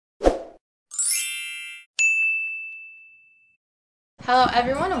Hello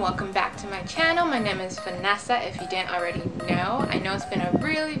everyone and welcome back to my channel. My name is Vanessa, if you didn't already know. I know it's been a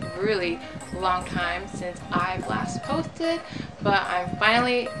really long time since I've last posted, but I'm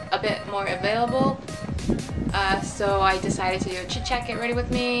finally a bit more available. So I decided to do a chit chat, get ready with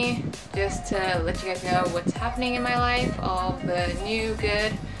me, just to let you guys know what's happening in my life, all the new,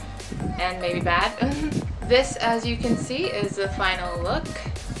 good, and maybe bad. This, as you can see, is the final look,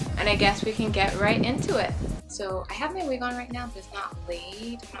 and I guess we can get right into it. So I have my wig on right now, but it's not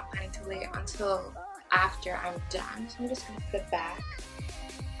laid. I'm not planning to lay it until after I'm done. So I'm just going to put it back.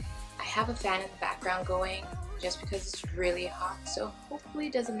 I have a fan in the background going just because it's really hot, so hopefully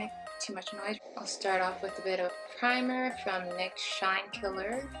it doesn't make too much noise. I'll start off with a bit of primer from NYX Shine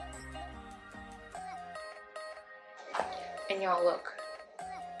Killer. And y'all look.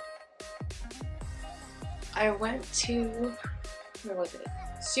 I went to, where was it?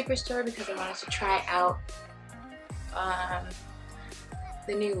 Superstore because I wanted to try out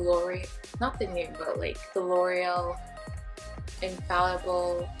the new L'Oreal, not the new, but like the L'Oreal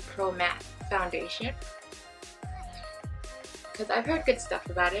Infallible Pro Matte Foundation, because I've heard good stuff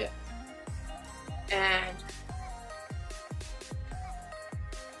about it, and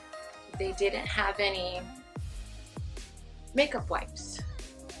they didn't have any makeup wipes.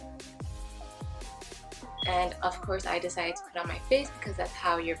 And of course I decided to put on my face because that's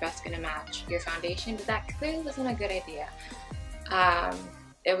how you're best going to match your foundation, but that clearly wasn't a good idea.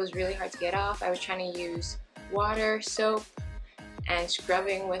 It was really hard to get off. I was trying to use water, soap, and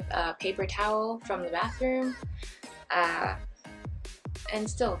scrubbing with a paper towel from the bathroom, and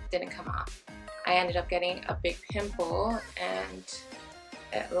still didn't come off. I ended up getting a big pimple and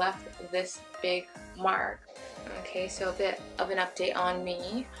it left this big mark. Okay, so a bit of an update on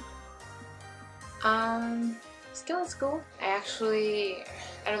me. Still in school. I actually,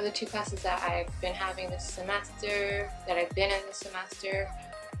 out of the two classes that I've been having this semester,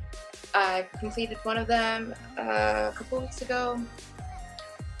 I've completed one of them a couple weeks ago.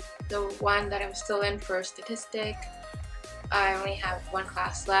 The one that I'm still in for statistic, I only have one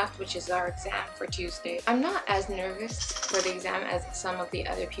class left, which is our exam for Tuesday. I'm not as nervous for the exam as some of the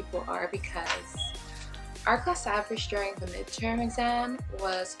other people are because our class average during the midterm exam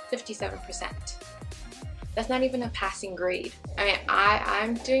was 57%. That's not even a passing grade. I mean,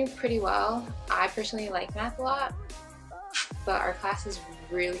 I'm doing pretty well. I personally like math a lot, but our class is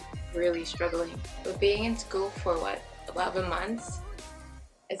really struggling. But being in school for what, 11 months,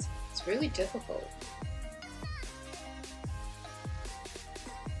 it's really difficult.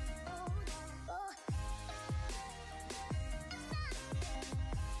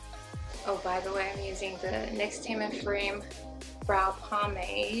 Oh, by the way, I'm using the NYX Tame Frame Brow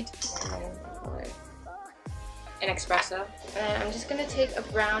Pomade in Espresso. And I'm just going to take a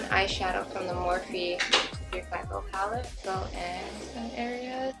brown eyeshadow from the Morphe 350 palette, go in some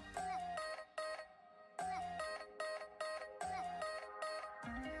areas.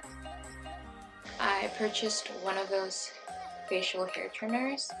 I purchased one of those facial hair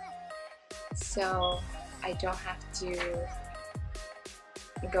trimmers, so I don't have to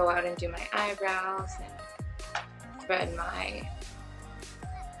go out and do my eyebrows and thread my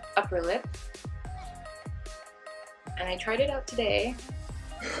upper lip. And I tried it out today.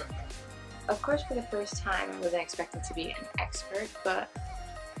 Of course, for the first time I wasn't expecting to be an expert, but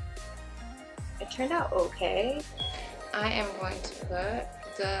it turned out okay. I am going to put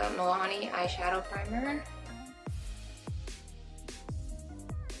the Milani eyeshadow primer.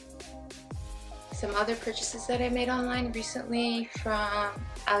 Some other purchases that I made online recently from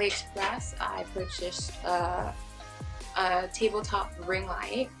AliExpress. I purchased a tabletop ring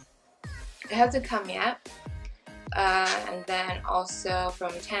light. It hasn't come yet. And then also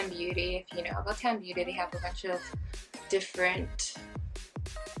from Tame Beauty. If you know about Tame Beauty, they have a bunch of different,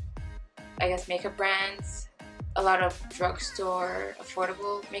 I guess, makeup brands. A lot of drugstore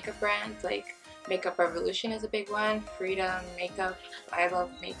affordable makeup brands, like Makeup Revolution is a big one. Freedom Makeup, I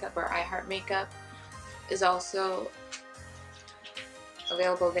Love Makeup, or I Heart Makeup is also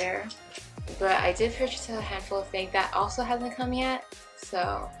available there. But I did purchase a handful of things that also hasn't come yet,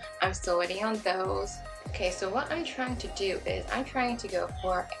 so I'm still waiting on those. Okay, so what I'm trying to do is I'm trying to go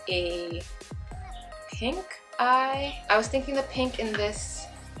for a pink eye. I was thinking the pink in this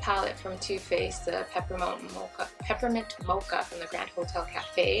palette from Too Faced, the Peppermint Mocha from the Grand Hotel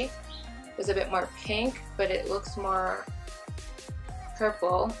Cafe, was a bit more pink, but it looks more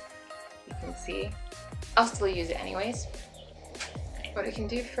purple, you can see. I'll still use it anyways. What I can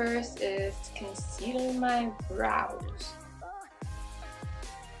do first is to conceal my brows.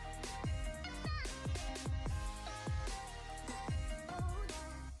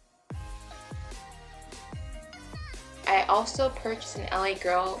 I also purchased an LA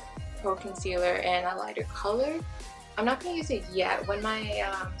Girl Pro Concealer in a lighter color. I'm not gonna use it yet. When my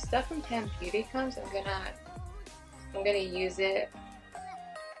stuff from Tame Beauty comes, I'm gonna use it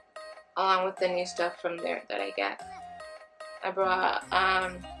along with the new stuff from there that I get. I brought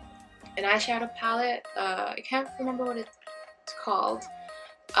an eyeshadow palette. I can't remember what it's called,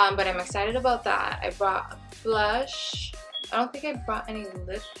 but I'm excited about that. I brought a blush. I don't think I brought any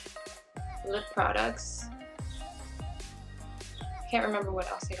lip products. I can't remember what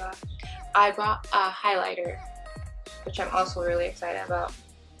else I got. I brought a highlighter, which I'm also really excited about,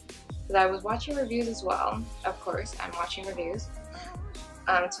 because I was watching reviews as well. Of course, I'm watching reviews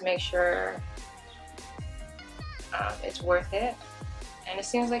to make sure it's worth it, and it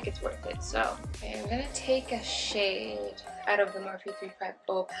seems like it's worth it. So okay, I'm gonna take a shade out of the Morphe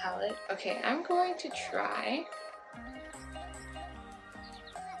 350 palette. Okay, I'm going to try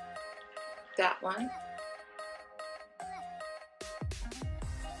that one.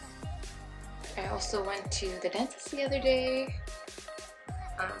 I also went to the dentist the other day.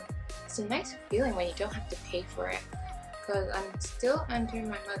 It's a nice feeling when you don't have to pay for it, because I'm still under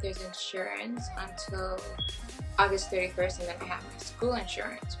my mother's insurance until August 31st, and then I have my school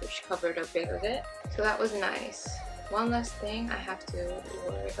insurance, which covered a bit of it. So that was nice. One less thing I have to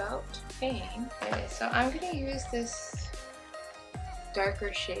worry about paying. Okay, so I'm gonna use this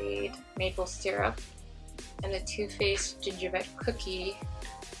darker shade, Maple Syrup, and the Too Faced Gingerbread Cookie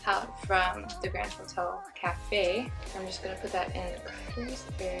palette from the Grand Hotel Cafe. I'm just gonna put that in the crease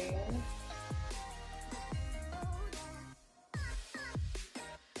area.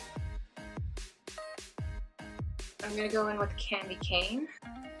 I'm gonna go in with Candy Cane.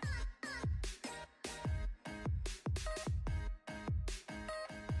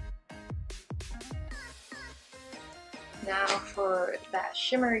 Now for that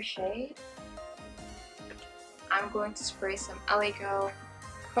shimmery shade, I'm going to spray some LA Girl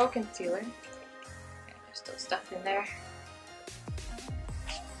Pro Concealer. Okay, there's still stuff in there.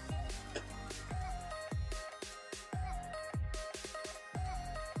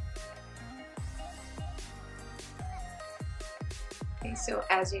 Okay, so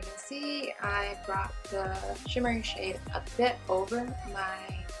as you can see, I brought the shimmery shade a bit over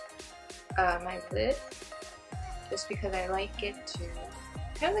my my lid, just because I like it to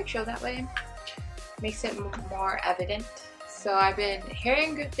kind of like show that way. Makes it more evident. So I've been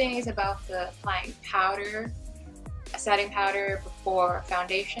hearing good things about the applying powder, a setting powder before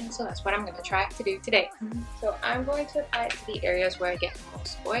foundation, so that's what I'm going to try to do today. So I'm going to apply it to the areas where I get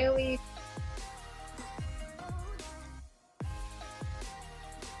most oily.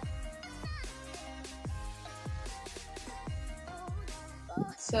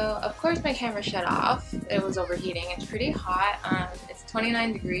 So of course my camera shut off. It was overheating. It's pretty hot. It's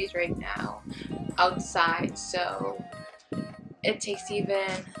 29 degrees right now outside, so it takes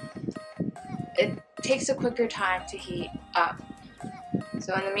a quicker time to heat up.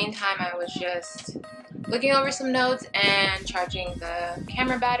 So in the meantime, I was just looking over some notes and charging the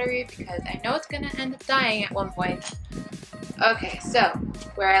camera battery, because I know it's gonna end up dying at one point. Okay, so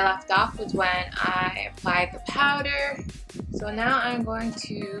where I left off was when I applied the powder. So now I'm going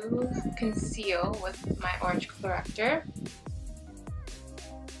to conceal with my orange corrector.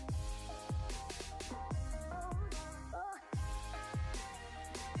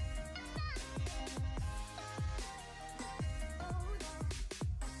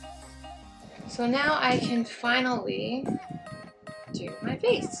 So now I can finally do my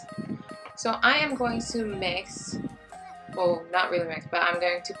face. So I am going to mix, well, not really mix, but I'm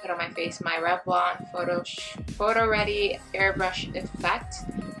going to put on my face my Revlon Photoready Airbrush Effect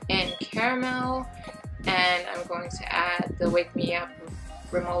in Caramel, and I'm going to add the Wake Me Up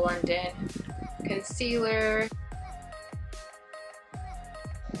Rimmel London Concealer.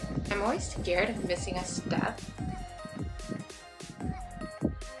 I'm always scared of missing a step.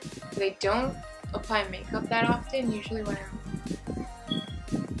 I don't apply makeup that often. Usually when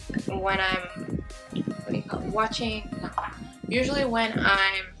I'm usually when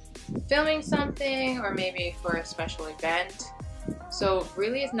I'm filming something, or maybe for a special event. So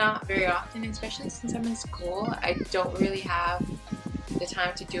really it's not very often, especially since I'm in school. I don't really have the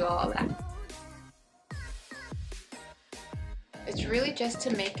time to do all of that. It's really just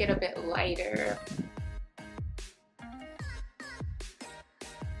to make it a bit lighter.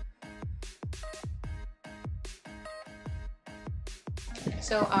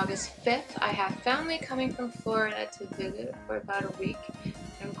 So August 5th, I have family coming from Florida to visit for about a week.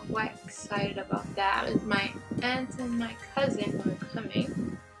 I'm quite excited about that. It's my aunt and my cousin who are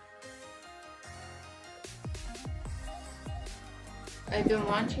coming. I've been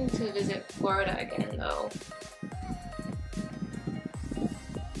wanting to visit Florida again though.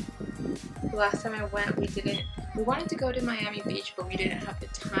 The last time I went, we wanted to go to Miami Beach, but we didn't have the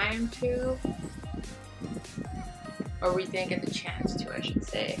time to, or we didn't get the chance to, I should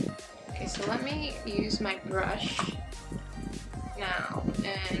say. Okay, so let me use my brush now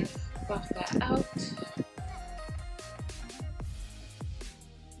and buff that out.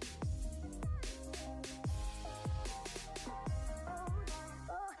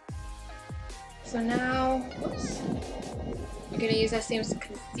 So now, whoops, I'm gonna use that same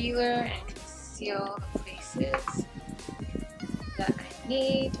concealer and conceal the places that I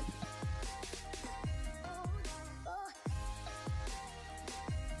need.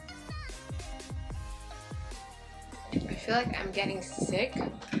 I feel like I'm getting sick.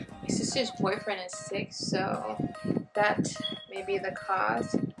 My sister's boyfriend is sick, so that may be the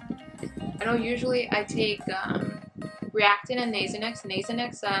cause. I know usually I take Reactin and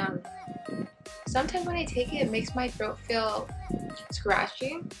Nasonex. Sometimes when I take it, it makes my throat feel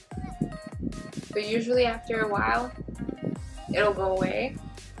scratchy, but usually after a while, it'll go away.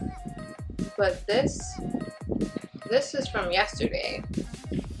 But this is from yesterday,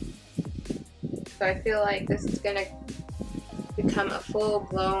 so I feel like this is gonna become a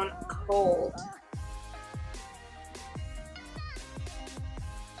full-blown cold.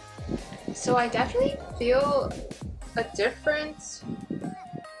 So I definitely feel a difference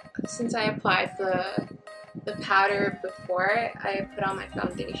since I applied the powder before I put on my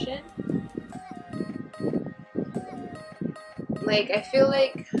foundation. Like, I feel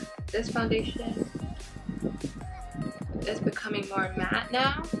like this foundation is becoming more matte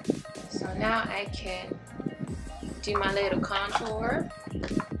now. So now I can do my little contour.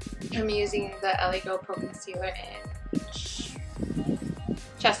 I'm using the LA Girl Pro Concealer in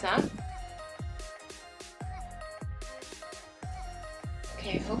Chestnut.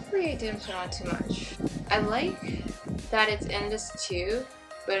 Okay, hopefully I didn't put on too much. I like that it's in this tube,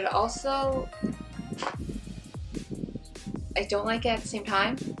 but it also, I don't like it at the same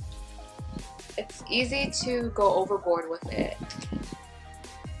time. It's easy to go overboard with it.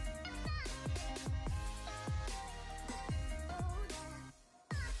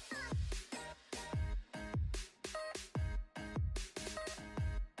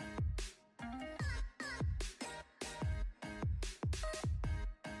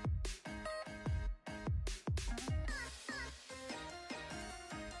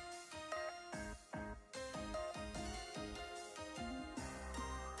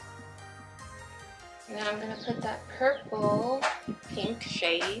 And then I'm going to put that purple pink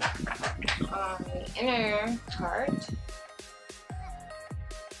shade on the inner part.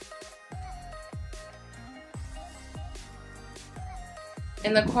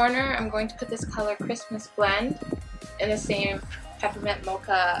 In the corner, I'm going to put this color Christmas Blend in the same Peppermint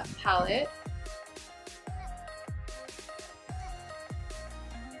Mocha palette.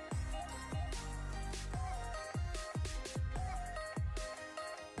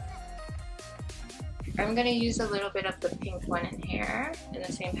 I'm going to use a little bit of the pink one in here in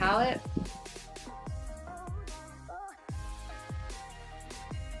the same palette.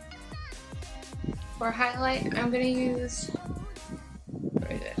 For highlight, I'm going to use,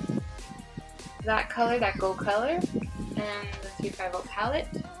 where is it? That color, that gold color, and the 350 palette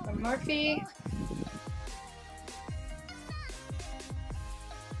from Morphe.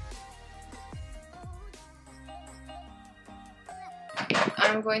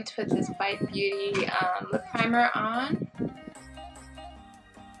 I'm going to put this Bite Beauty lip primer on,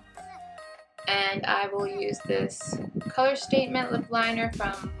 and I will use this Color Statement lip liner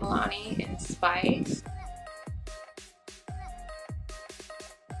from Milani in Spice.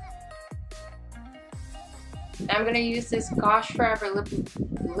 And I'm going to use this Gosh Forever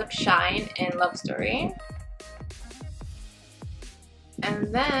lip shine in Love Story.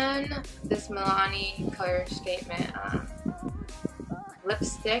 And then this Milani Color Statement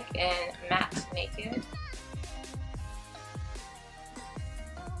lipstick in Matte Naked.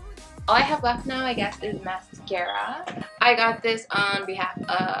 All I have left now, I guess, is mascara. I got this on behalf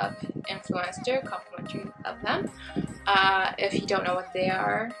of Influenster, complimentary of them. If you don't know what they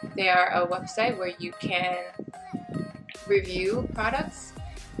are a website where you can review products,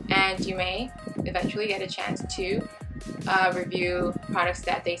 and you may eventually get a chance to review products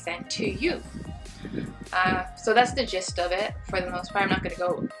that they send to you. So that's the gist of it for the most part. I'm not going to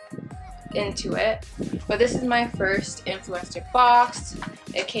go into it, but this is my first Influencer box.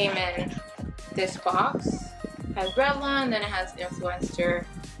 It came in this box. It has Revlon, then it has Influencer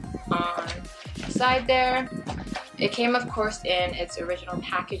on the side there. It came, of course, in its original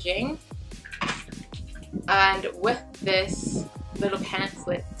packaging, and with this little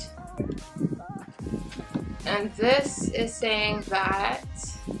pamphlet. And this is saying that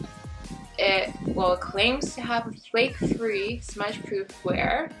It claims to have a flake-free, smudge-proof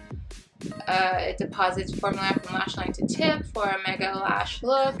wear. It deposits formula from lash line to tip for a mega lash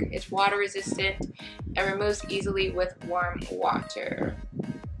look. It's water resistant and removes easily with warm water.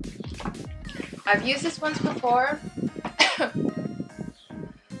 I've used this once before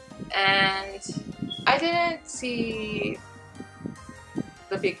and I didn't see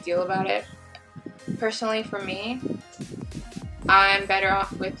the big deal about it. Personally, for me, I'm better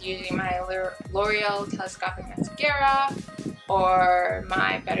off with using my L'Oreal Telescopic Mascara or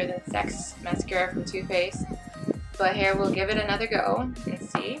my Better Than Sex mascara from Too Faced. But here, we'll give it another go and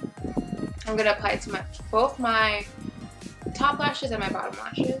see. I'm going to apply it to both my top lashes and my bottom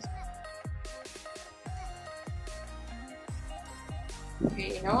lashes.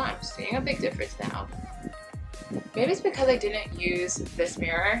 Okay, you know what? I'm seeing a big difference now. Maybe it's because I didn't use this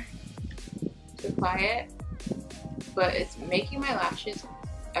mirror to apply it, but it's making my lashes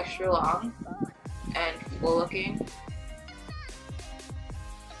extra long and full looking.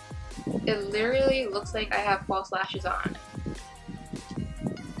 It literally looks like I have false lashes on.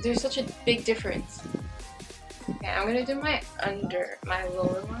 There's such a big difference. Okay, I'm gonna do my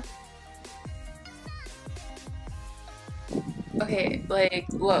lower one. Okay, like,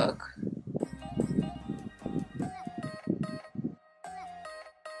 look.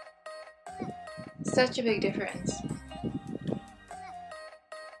 Such a big difference.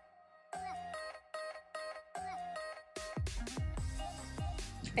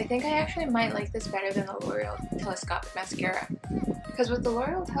 I think I actually might like this better than the L'Oreal Telescopic Mascara. Because with the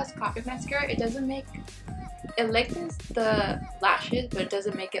L'Oreal Telescopic Mascara, it lengthens the lashes, but it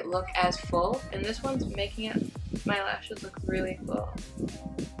doesn't make it look as full. And this one's making my lashes look really full.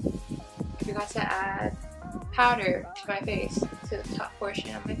 I forgot to add powder to my face, to the top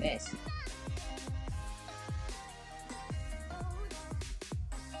portion of my face.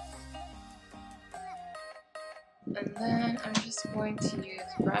 And then I'm just going to use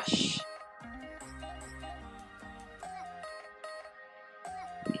brush.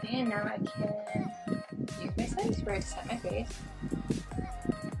 Okay, and now I can use my setting spray to set my face.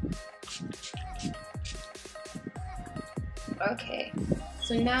 Okay,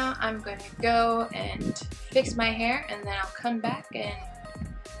 so now I'm going to go and fix my hair, and then I'll come back and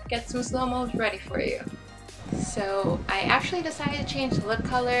get some slow-mos ready for you. So I actually decided to change the lip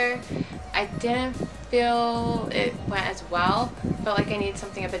color. I didn't feel it went as well. Felt like I needed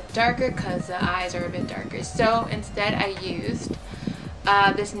something a bit darker because the eyes are a bit darker. So instead I used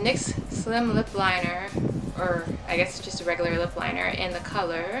this NYX Slim Lip Liner, or I guess it's just a regular lip liner, in the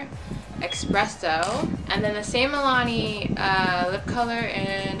color Espresso. And then the same Milani lip color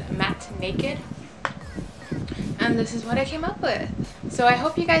in Matte Naked. And this is what I came up with. So I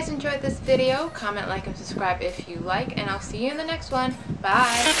hope you guys enjoyed this video. Comment, like, and subscribe if you like, and I'll see you in the next one.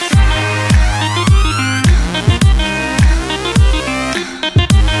 Bye!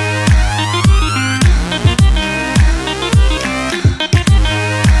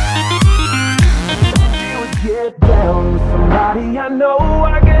 Get down with somebody I know.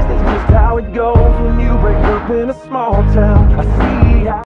 I guess that's just how it goes when you break up in a small town. I see